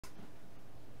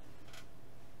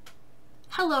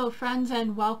Hello friends,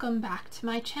 and welcome back to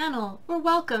my channel, or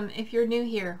welcome if you're new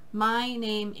here. My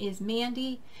name is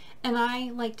Mandy and I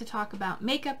like to talk about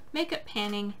makeup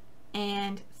panning,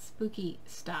 and spooky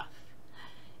stuff.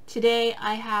 Today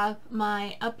I have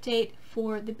my update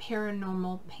for the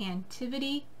Paranormal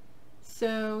Pantivity,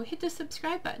 so hit the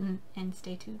subscribe button and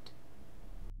stay tuned.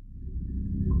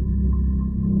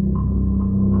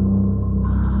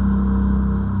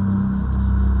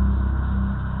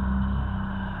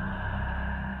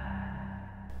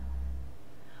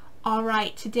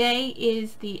 Alright, today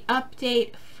is the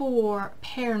update for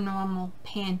Paranormal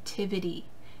Pantivity.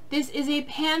 This is a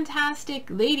fantastic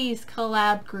ladies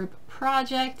collab group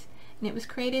project, and it was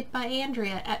created by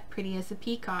Andrea at Pretty as a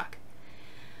Peacock.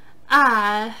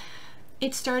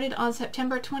 It started on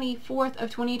September 24th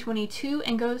of 2022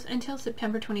 and goes until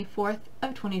September 24th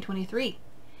of 2023.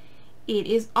 It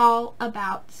is all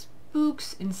about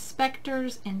spooks and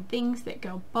specters and things that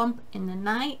go bump in the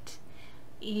night.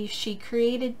 Andrea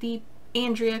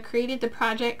created the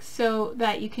project so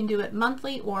that you can do it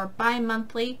monthly or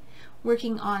bi-monthly,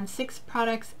 working on 6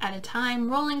 products at a time,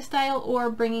 rolling style,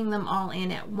 or bringing them all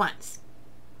in at once.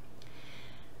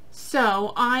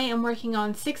 So I am working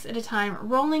on 6 at a time,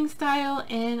 rolling style,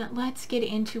 and let's get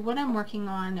into what I'm working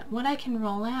on, what I can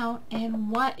roll out, and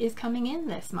what is coming in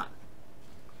this month.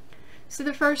 So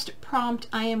the first prompt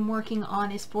I am working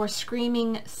on is for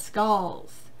Screaming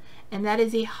Skulls. And that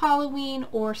is a Halloween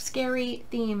or scary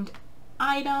themed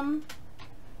item.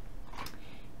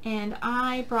 And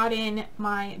I brought in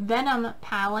my Venom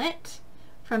palette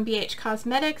from BH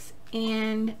Cosmetics,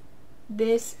 and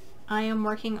this I am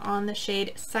working on the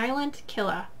shade Silent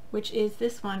Killer, which is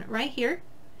this one right here.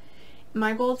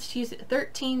 My goal is to use it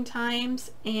 13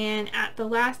 times, and at the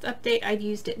last update I'd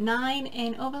used it 9,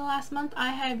 and over the last month I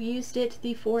have used it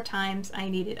the 4 times I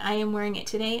needed. I am wearing it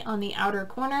today on the outer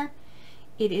corner.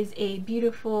 It is a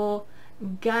beautiful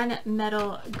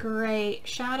gunmetal gray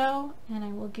shadow, and I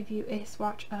will give you a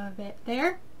swatch of it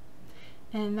there.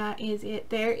 And that is it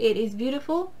there. It is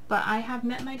beautiful, but I have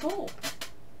met my goal.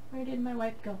 Where did my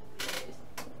wife go?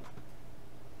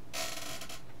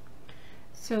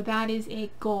 So that is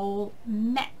a goal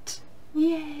met.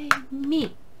 Yay,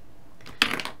 me.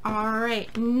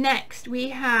 Alright, next we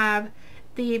have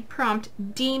the prompt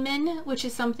Demon, which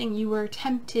is something you were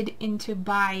tempted into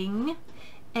buying.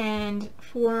 And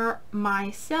for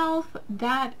myself,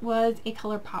 that was a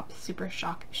ColourPop Super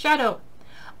Shock Shadow.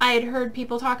 I had heard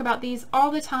people talk about these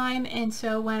all the time, and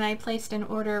so when I placed an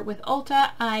order with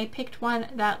Ulta, I picked one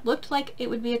that looked like it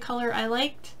would be a color I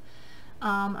liked.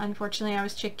 Unfortunately, I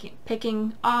was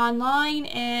picking online,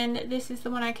 and this is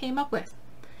the one I came up with.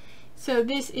 So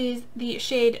this is the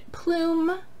shade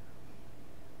Plume.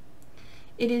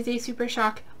 It is a Super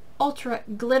Shock Ultra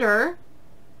Glitter,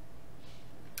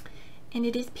 and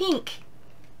it is pink.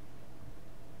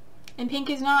 And pink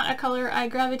is not a color I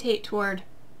gravitate toward.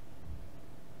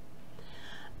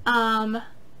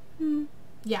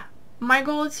 Yeah. My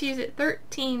goal is to use it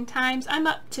 13 times. I'm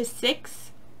up to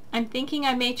 6. I'm thinking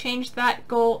I may change that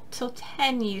goal till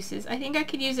 10 uses. I think I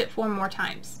could use it 4 more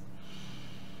times.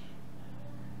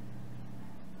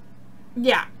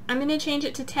 Yeah, I'm going to change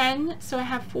it to 10, so I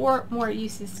have 4 more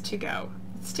uses to go.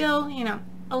 Still, you know,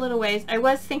 a little ways. I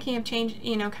was thinking of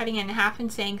cutting it in half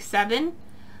and saying 7,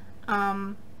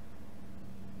 and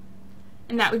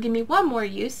that would give me 1 more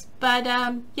use, but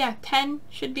yeah, 10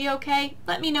 should be okay.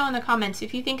 Let me know in the comments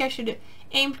if you think I should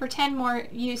aim for 10 more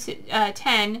uses,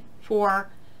 10 for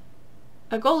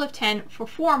a goal of 10 for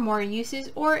 4 more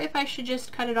uses, or if I should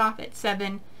just cut it off at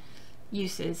 7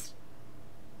 uses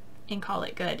and call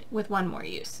it good with 1 more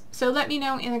use. So let me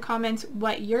know in the comments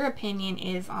what your opinion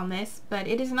is on this, but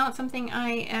it is not something I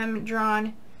am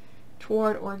drawn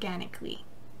toward organically.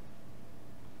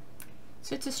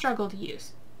 So it's a struggle to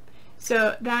use.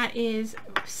 So that is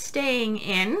staying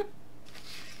in.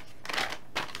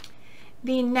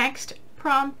 The next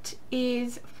prompt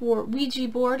is for Ouija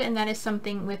board, and that is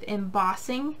something with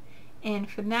embossing. And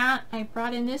for that, I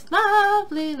brought in this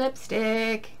lovely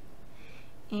lipstick.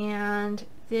 And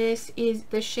this is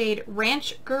the shade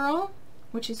Ranch Girl,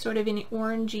 which is sort of an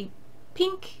orangey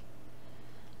pink.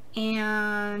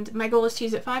 And my goal is to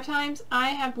use it 5 times. I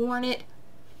have worn it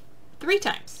 3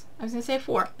 times. I was going to say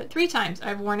 4, but 3 times.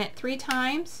 I've worn it 3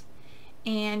 times.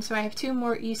 And so I have 2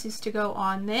 more uses to go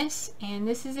on this. And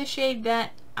this is a shade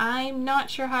that I'm not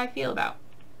sure how I feel about.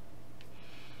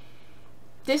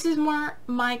 This is more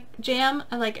my jam.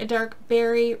 I like a dark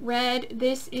berry red.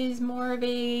 This is more of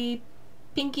a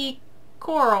pinky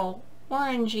coral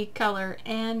orangey color,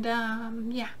 and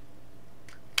yeah,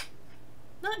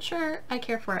 not sure I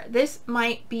care for it. This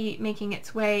might be making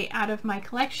its way out of my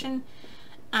collection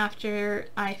after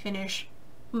I finish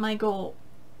my goal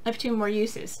of 2 more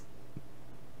uses.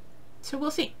 So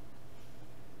we'll see.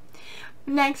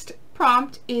 Next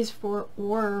prompt is for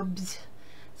orbs,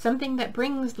 something that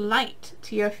brings light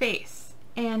to your face.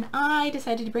 And I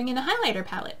decided to bring in a highlighter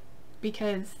palette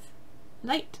because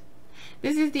light.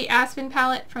 This is the Aspen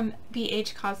palette from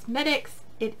BH Cosmetics.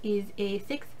 It is a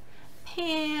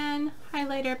 6-pan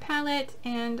highlighter palette,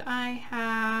 and I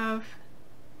have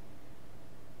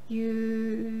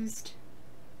used,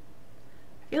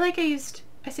 I feel like I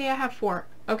have 4.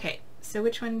 Okay, so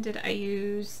which one did I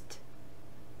use?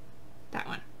 That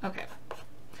one. Okay.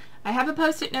 I have a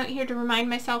post-it note here to remind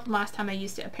myself last time I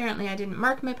used it. Apparently I didn't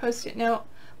mark my post-it note,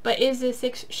 but it is a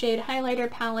 6-shade highlighter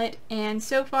palette, and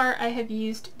so far I have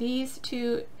used these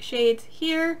 2 shades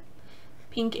here,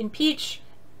 pink and peach,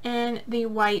 and the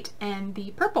white and the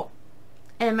purple.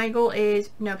 And my goal is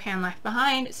no pan left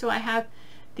behind, so I have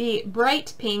the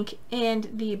bright pink and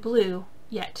the blue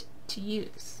yet to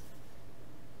use.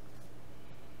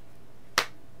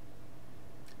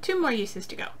 2 more uses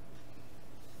to go.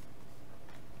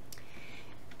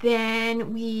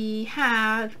 Then we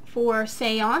have for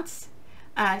seance,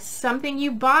 something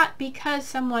you bought because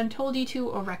someone told you to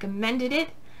or recommended it.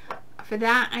 For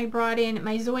that, I brought in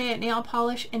my Zoya nail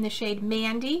polish in the shade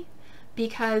Mandy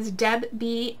because Deb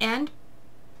B and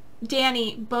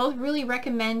Danny both really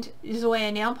recommend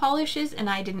Zoya nail polishes,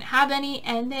 and I didn't have any,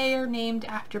 and they are named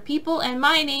after people, and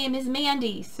my name is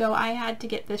Mandy, so I had to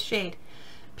get this shade.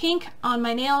 Pink on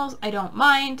my nails, I don't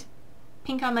mind.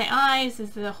 Pink on my eyes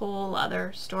is the whole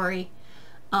other story.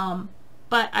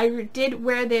 But I did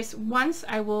wear this once.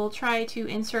 I will try to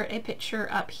insert a picture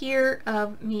up here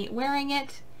of me wearing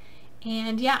it.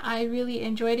 And yeah, I really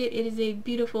enjoyed it. It is a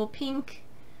beautiful pink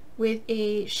with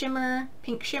a shimmer,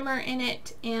 pink shimmer in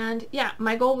it. And yeah,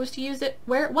 my goal was to use it,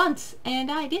 wear it once,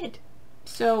 and I did.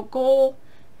 So goal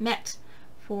met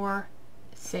for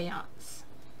seance.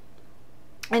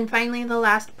 And finally, the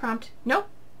last prompt, the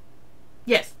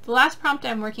last prompt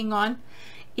I'm working on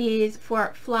is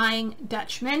for Flying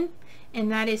Dutchman,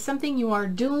 and that is something you are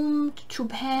doomed to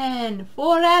pan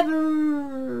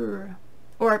forever,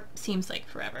 or seems like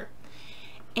forever.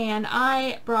 And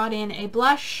I brought in a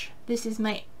blush. This is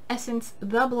my Essence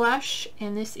The Blush,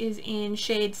 and this is in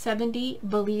shade 70,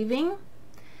 Believing.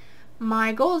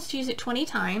 My goal is to use it 20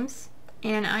 times,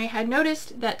 and I had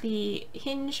noticed that the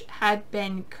hinge had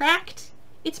been cracked.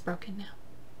 It's broken now.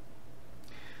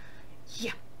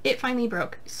 Yeah, it finally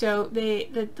broke, so the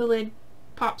lid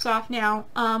pops off now,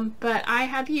 but I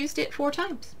have used it 4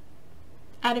 times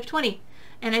out of 20,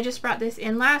 and I just brought this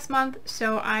in last month,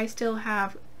 so I still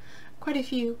have quite a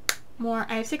few more.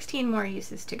 I have 16 more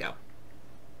uses to go,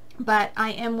 but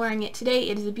I am wearing it today.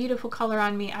 It is a beautiful color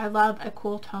on me. I love a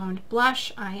cool toned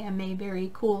blush. I am a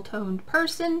very cool toned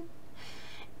person,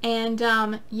 and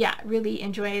yeah, really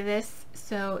enjoy this,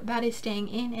 so that is staying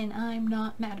in, and I'm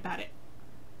not mad about it.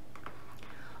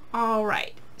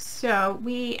 Alright, so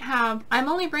we have, I'm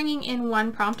only bringing in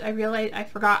 1 prompt. I realized I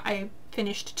forgot I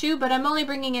finished 2, but I'm only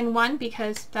bringing in 1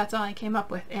 because that's all I came up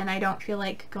with, and I don't feel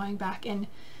like going back and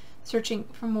searching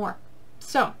for more.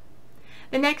 So,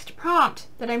 the next prompt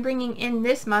that I'm bringing in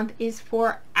this month is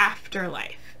for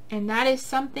Afterlife, and that is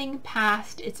something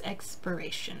past its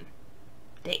expiration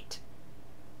date.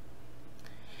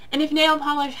 And if nail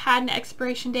polish had an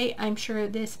expiration date, I'm sure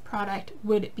this product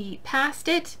would be past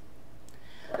it.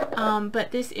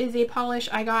 But this is a polish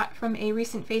I got from a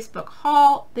recent Facebook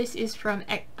haul. This is from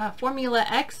Formula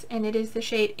X, and it is the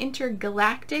shade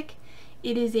Intergalactic.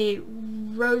 It is a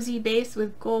rosy base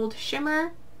with gold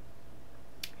shimmer,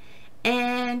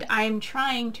 and I'm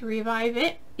trying to revive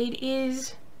it. It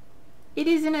is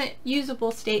in a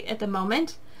usable state at the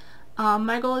moment.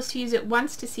 My goal is to use it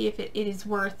once to see if it is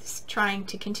worth trying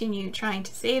to continue trying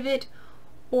to save it,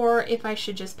 or if I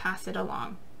should just pass it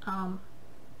along.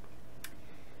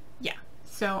 Yeah,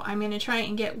 so I'm going to try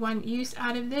and get 1 use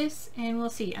out of this, and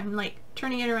we'll see. I'm like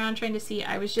turning it around trying to see.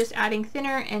 I was just adding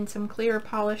thinner and some clearer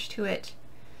polish to it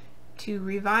to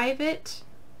revive it.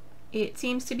 It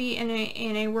seems to be in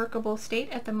a workable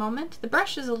state at the moment. The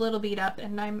brush is a little beat up,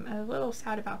 and I'm a little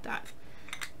sad about that.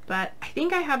 But I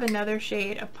think I have another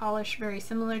shade of polish very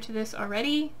similar to this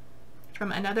already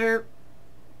from another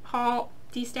haul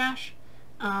de-stash.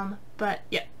 But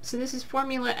yeah, so this is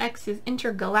Formula X's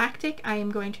Intergalactic. I am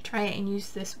going to try and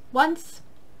use this once,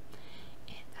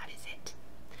 and that is it.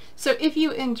 So if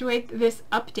you enjoyed this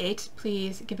update,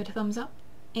 please give it a thumbs up.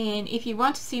 And if you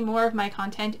want to see more of my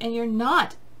content and you're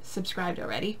not subscribed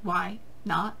already, why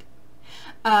not?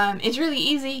 It's really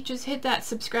easy. Just hit that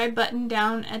subscribe button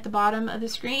down at the bottom of the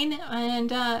screen,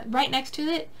 and right next to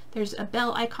it there's a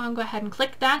bell icon. Go ahead and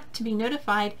click that to be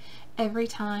notified every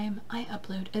time I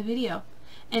upload a video.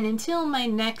 And until my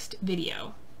next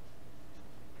video,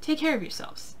 take care of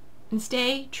yourselves and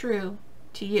stay true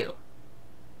to you.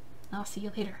 I'll see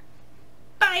you later.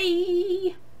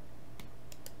 Bye!